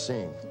I've ever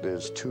seen.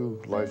 There's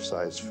two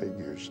life-size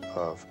figures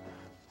of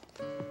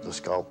the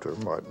sculptor,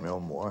 Martin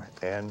Milmore,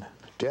 and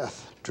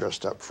Death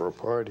dressed up for a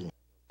party.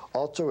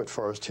 Also at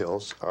Forest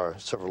Hills are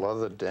several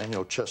other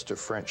Daniel Chester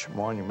French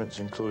monuments,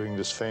 including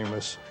this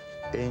famous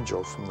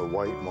angel from the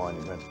White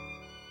Monument.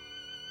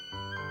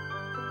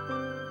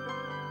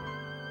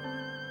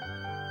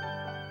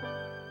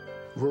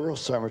 Rural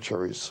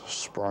cemeteries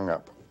sprung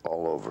up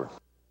all over.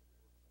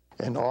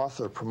 An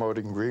author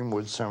promoting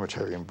Greenwood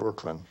Cemetery in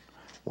Brooklyn,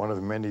 one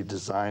of many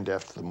designed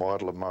after the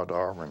model of Mount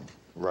Auburn,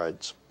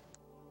 writes,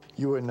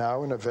 "You are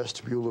now in a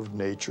vestibule of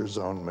nature's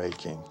own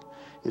making.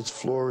 Its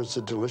floor is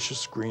a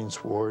delicious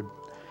greensward,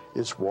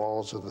 its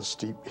walls are the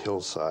steep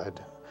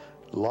hillside.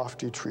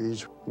 Lofty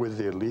trees with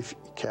their leafy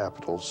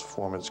capitals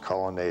form its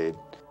colonnade,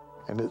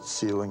 and its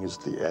ceiling is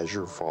the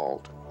azure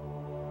vault.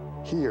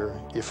 Here,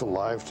 if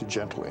alive to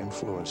gentle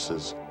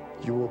influences,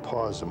 you will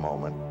pause a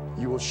moment.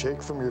 You will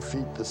shake from your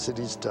feet the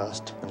city's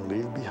dust and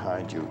leave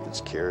behind you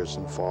its cares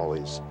and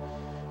follies.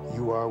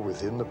 You are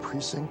within the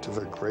precinct of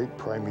a great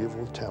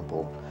primeval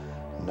temple,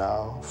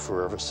 now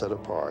forever set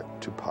apart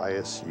to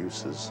pious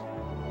uses."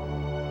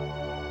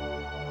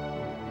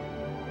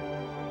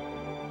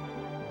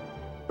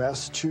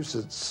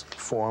 Massachusetts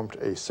formed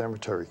a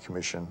cemetery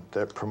commission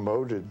that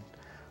promoted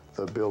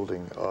the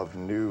building of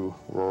new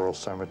rural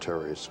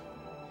cemeteries.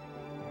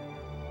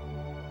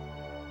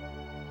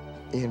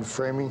 In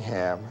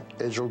Framingham,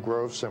 Edgell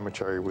Grove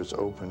Cemetery was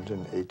opened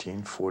in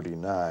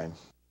 1849,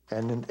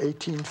 and in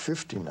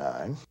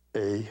 1859,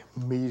 a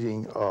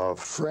meeting of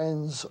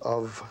Friends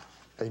of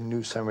a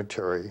New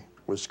Cemetery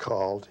was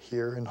called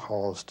here in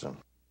Holliston.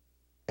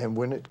 And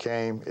when it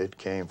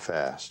came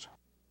fast.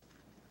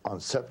 On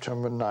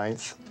September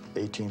 9th,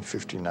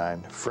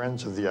 1859,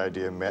 Friends of the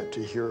Idea met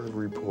to hear a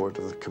report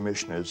of the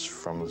commissioners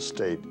from the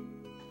state.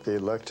 They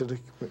elected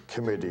a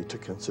committee to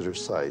consider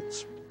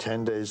sites.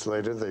 10 days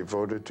later, they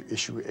voted to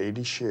issue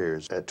 80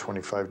 shares at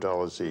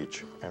 $25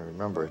 each. And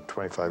remember,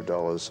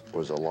 $25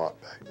 was a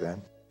lot back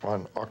then.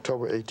 On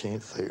October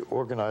 18th, they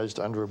organized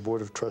under a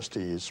board of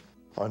trustees.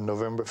 On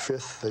November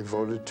 5th, they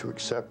voted to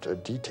accept a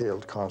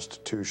detailed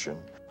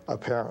constitution,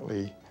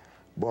 apparently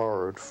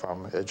borrowed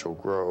from Edgell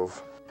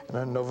Grove. And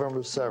on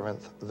November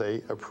 7th,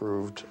 they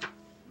approved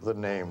the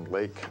name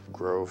Lake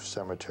Grove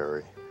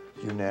Cemetery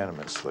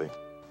unanimously.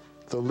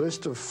 The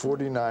list of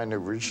 49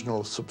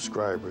 original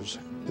subscribers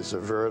is a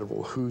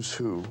veritable who's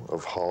who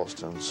of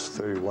Holliston's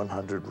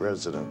 3,100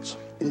 residents.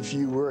 If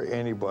you were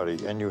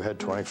anybody and you had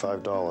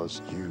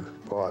 $25, you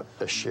bought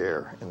a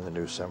share in the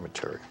new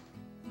cemetery.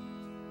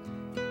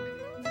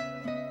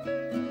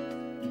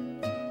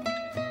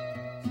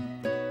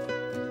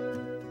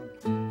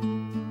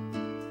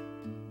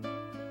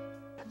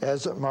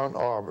 As at Mount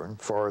Auburn,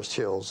 Forest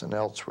Hills, and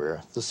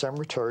elsewhere, the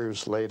cemetery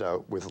was laid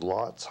out with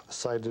lots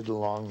sited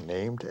along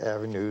named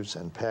avenues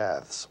and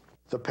paths.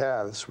 The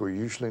paths were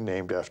usually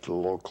named after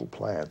local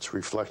plants,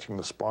 reflecting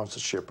the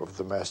sponsorship of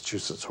the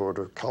Massachusetts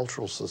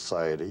Horticultural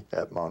Society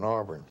at Mount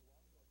Auburn.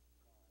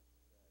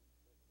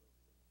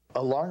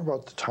 Along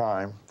about the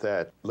time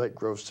that Lake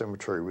Grove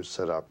Cemetery was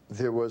set up,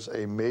 there was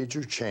a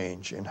major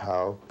change in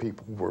how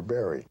people were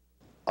buried.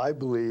 I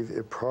believe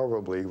it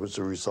probably was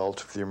a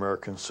result of the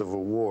American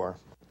Civil War.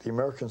 The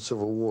American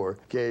Civil War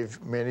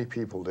gave many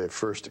people their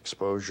first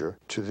exposure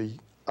to the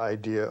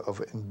idea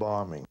of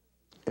embalming.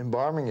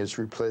 Embalming is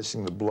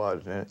replacing the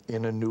blood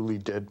in a newly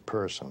dead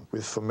person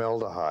with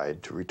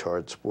formaldehyde to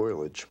retard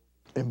spoilage.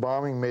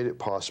 Embalming made it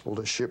possible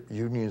to ship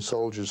Union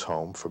soldiers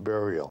home for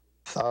burial.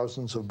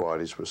 Thousands of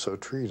bodies were so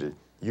treated,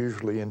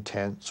 usually in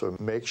tents or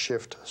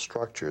makeshift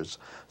structures,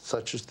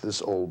 such as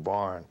this old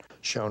barn,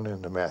 shown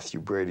in the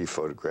Matthew Brady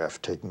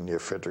photograph taken near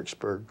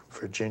Fredericksburg,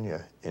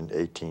 Virginia in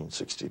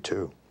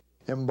 1862.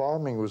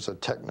 Embalming was a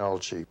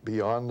technology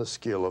beyond the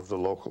skill of the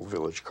local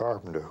village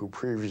carpenter who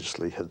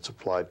previously had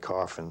supplied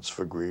coffins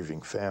for grieving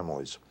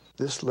families.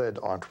 This led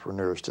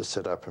entrepreneurs to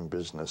set up in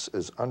business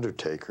as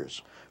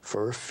undertakers.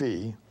 For a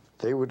fee,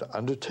 they would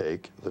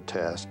undertake the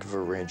task of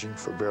arranging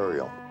for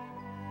burial.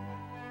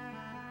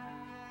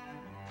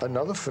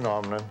 Another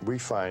phenomenon we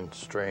find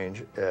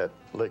strange at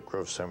Lake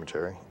Grove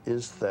Cemetery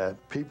is that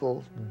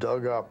people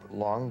dug up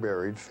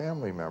long-buried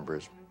family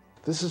members.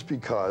 This is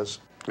because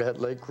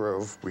at Lake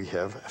Grove, we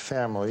have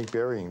family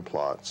burying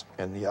plots,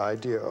 and the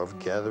idea of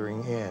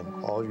gathering in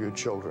all your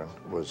children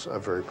was a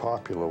very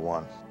popular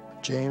one.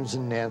 James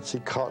and Nancy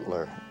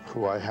Cutler,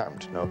 who I happen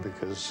to know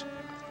because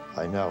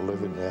I now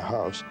live in their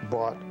house,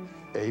 bought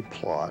a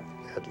plot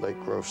at Lake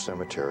Grove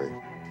Cemetery.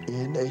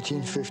 In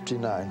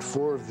 1859,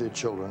 4 of their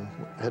children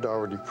had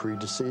already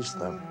predeceased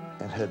them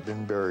and had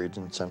been buried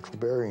in Central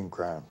Burying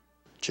Ground.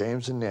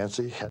 James and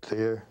Nancy had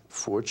their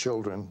 4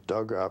 children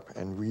dug up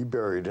and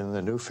reburied in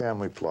the new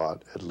family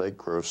plot at Lake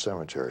Grove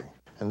Cemetery.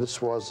 and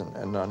this wasn't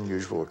an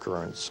unusual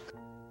occurrence.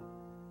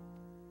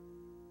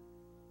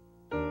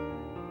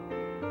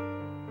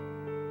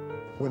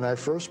 When I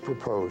first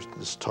proposed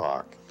this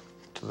talk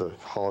to the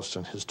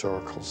Holliston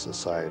Historical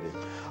Society,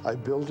 I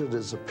billed it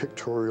as a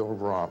pictorial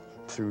romp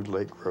through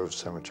Lake Grove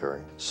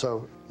Cemetery.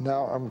 So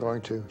now I'm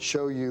going to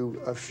show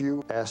you a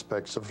few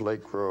aspects of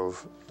Lake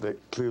Grove that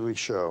clearly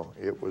show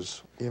it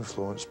was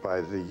influenced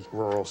by the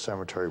rural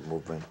cemetery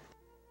movement.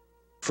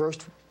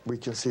 First, we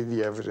can see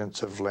the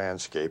evidence of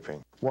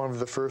landscaping. One of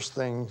the first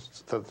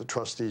things that the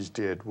trustees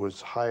did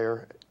was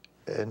hire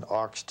an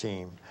ox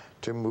team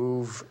to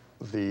move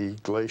the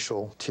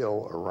glacial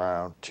till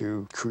around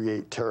to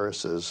create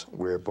terraces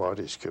where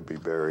bodies could be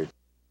buried.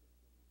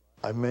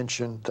 I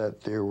mentioned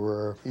that there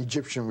were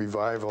Egyptian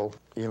revival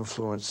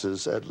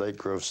influences at Lake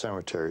Grove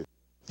Cemetery.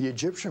 The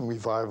Egyptian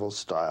revival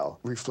style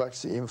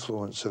reflects the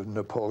influence of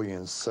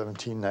Napoleon's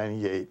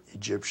 1798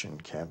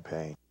 Egyptian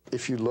campaign.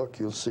 If you look,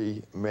 you'll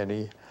see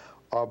many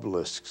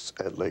obelisks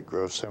at Lake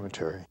Grove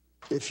Cemetery.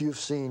 If you've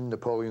seen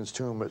Napoleon's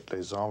tomb at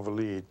Les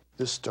Invalides,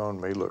 this stone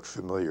may look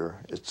familiar.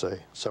 It's a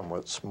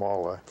somewhat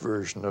smaller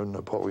version of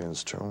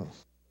Napoleon's tomb.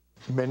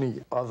 Many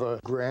other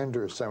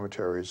grander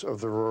cemeteries of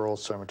the rural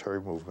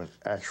cemetery movement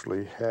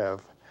actually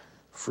have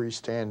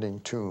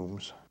freestanding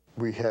tombs.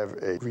 We have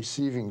a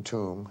receiving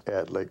tomb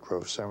at Lake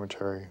Grove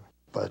Cemetery,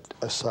 but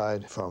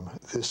aside from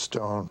this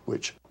stone,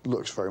 which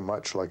looks very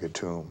much like a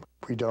tomb,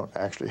 we don't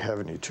actually have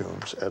any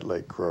tombs at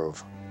Lake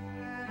Grove.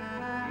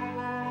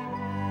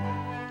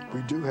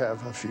 We do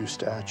have a few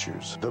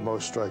statues, the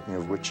most striking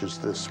of which is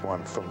this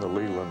one from the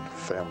Leland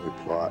family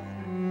plot.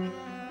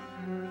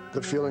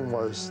 The feeling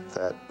was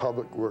that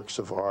public works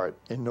of art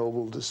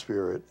ennobled the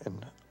spirit,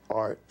 and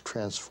art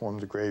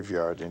transformed the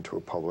graveyard into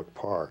a public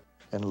park,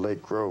 and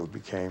Lake Grove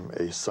became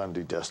a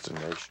Sunday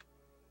destination.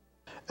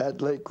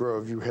 At Lake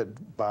Grove, you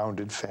had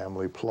bounded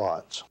family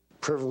plots.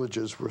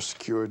 Privileges were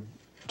secured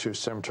to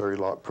cemetery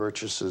lot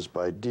purchases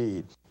by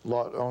deed.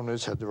 Lot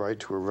owners had the right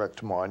to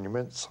erect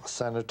monuments,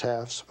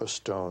 cenotaphs, or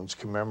stones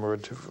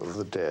commemorative of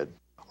the dead,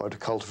 or to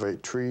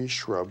cultivate trees,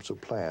 shrubs, or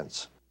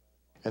plants.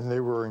 And they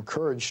were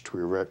encouraged to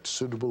erect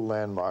suitable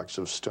landmarks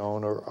of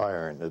stone or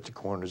iron at the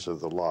corners of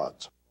the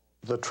lots.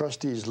 The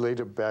trustees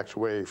later backed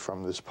away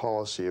from this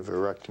policy of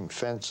erecting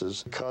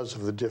fences because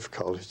of the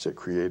difficulties it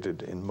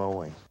created in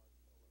mowing.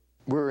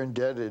 We're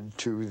indebted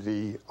to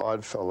the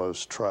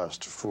Oddfellows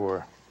Trust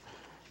for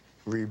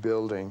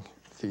rebuilding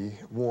the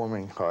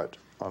warming hut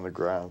on the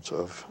grounds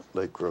of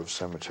Lake Grove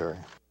Cemetery.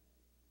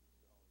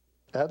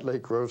 At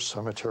Lake Grove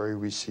Cemetery,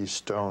 we see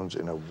stones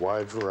in a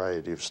wide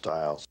variety of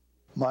styles.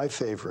 My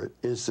favorite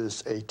is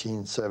this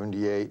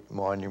 1878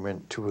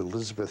 monument to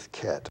Elizabeth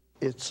Kett.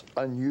 It's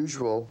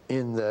unusual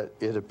in that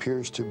it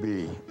appears to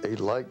be a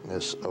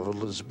likeness of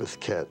Elizabeth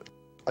Kett.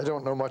 I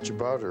don't know much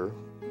about her.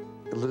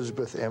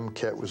 Elizabeth M.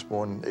 Kett was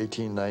born in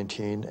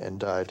 1819 and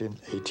died in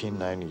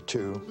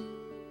 1892.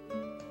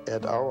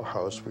 At our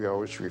house, we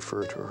always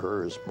refer to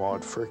her as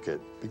Maud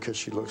Frickett because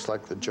she looks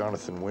like the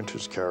Jonathan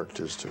Winters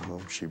characters to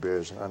whom she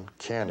bears an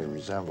uncanny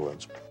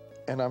resemblance.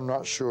 And I'm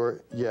not sure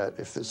yet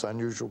if this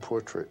unusual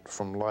portrait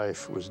from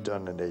life was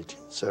done in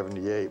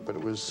 1878, but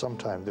it was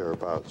sometime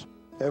thereabouts.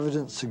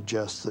 Evidence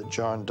suggests that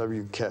John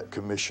W. Kett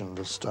commissioned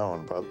the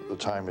stone about the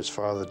time his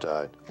father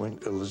died, when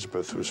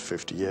Elizabeth was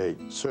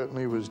 58.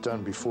 Certainly was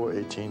done before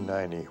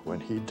 1890, when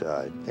he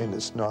died, and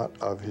it's not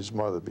of his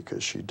mother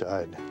because she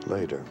died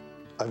later.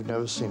 I've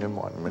never seen a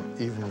monument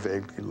even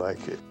vaguely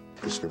like it.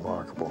 It's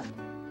remarkable.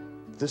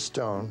 This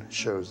stone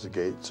shows the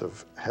gates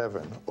of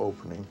heaven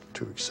opening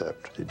to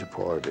accept the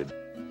departed.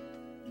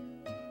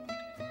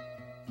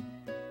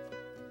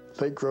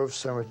 Lake Grove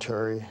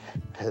Cemetery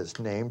has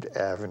named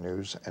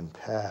avenues and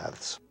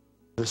paths.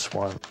 This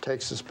one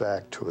takes us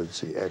back towards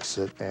the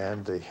exit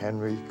and the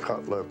Henry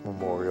Cutler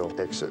Memorial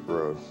exit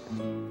road.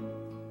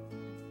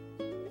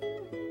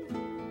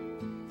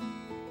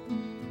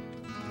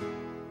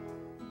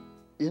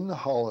 In the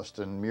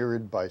Holliston,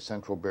 mirrored by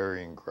Central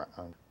Burying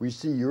Ground, we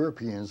see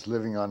Europeans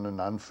living on an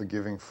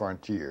unforgiving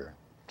frontier,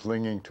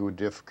 clinging to a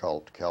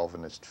difficult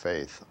Calvinist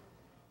faith.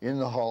 In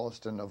the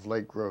Holliston of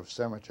Lake Grove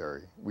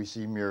Cemetery, we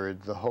see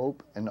mirrored the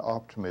hope and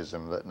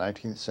optimism that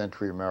 19th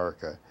century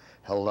America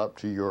held up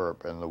to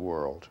Europe and the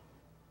world.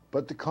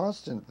 But the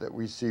constant that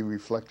we see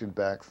reflected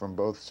back from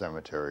both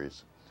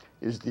cemeteries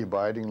is the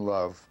abiding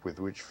love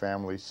with which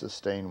families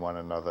sustain one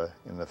another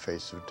in the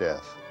face of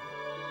death.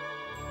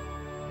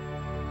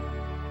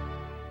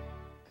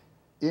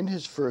 In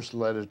his first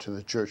letter to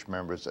the church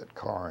members at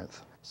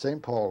Corinth,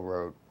 St. Paul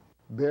wrote,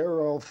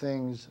 "Bear all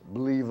things,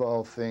 believe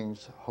all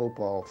things, hope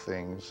all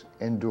things,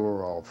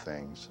 endure all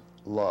things.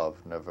 Love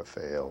never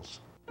fails.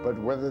 But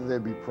whether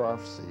there be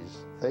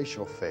prophecies, they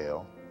shall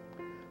fail.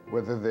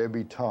 Whether there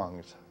be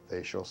tongues,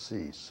 they shall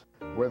cease.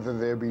 Whether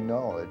there be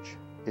knowledge,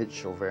 it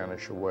shall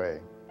vanish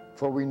away.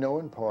 For we know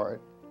in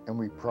part, and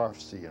we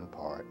prophesy in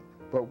part.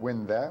 But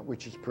when that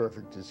which is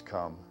perfect is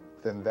come,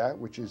 then that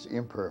which is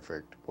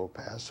imperfect will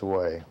pass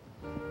away."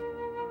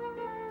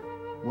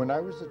 When I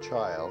was a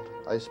child,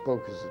 I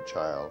spoke as a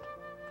child.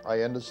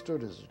 I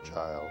understood as a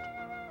child.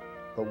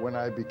 But when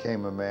I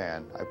became a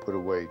man, I put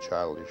away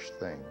childish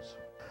things.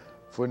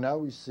 For now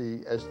we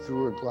see as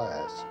through a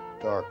glass,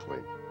 darkly,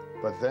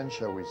 but then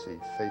shall we see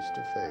face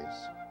to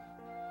face.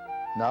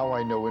 Now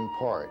I know in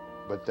part,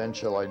 but then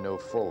shall I know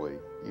fully,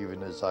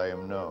 even as I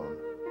am known.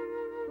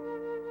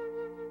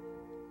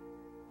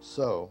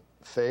 So,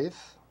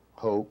 faith,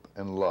 hope,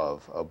 and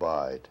love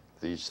abide,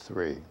 these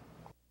three.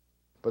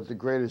 But the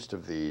greatest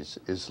of these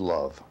is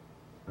love.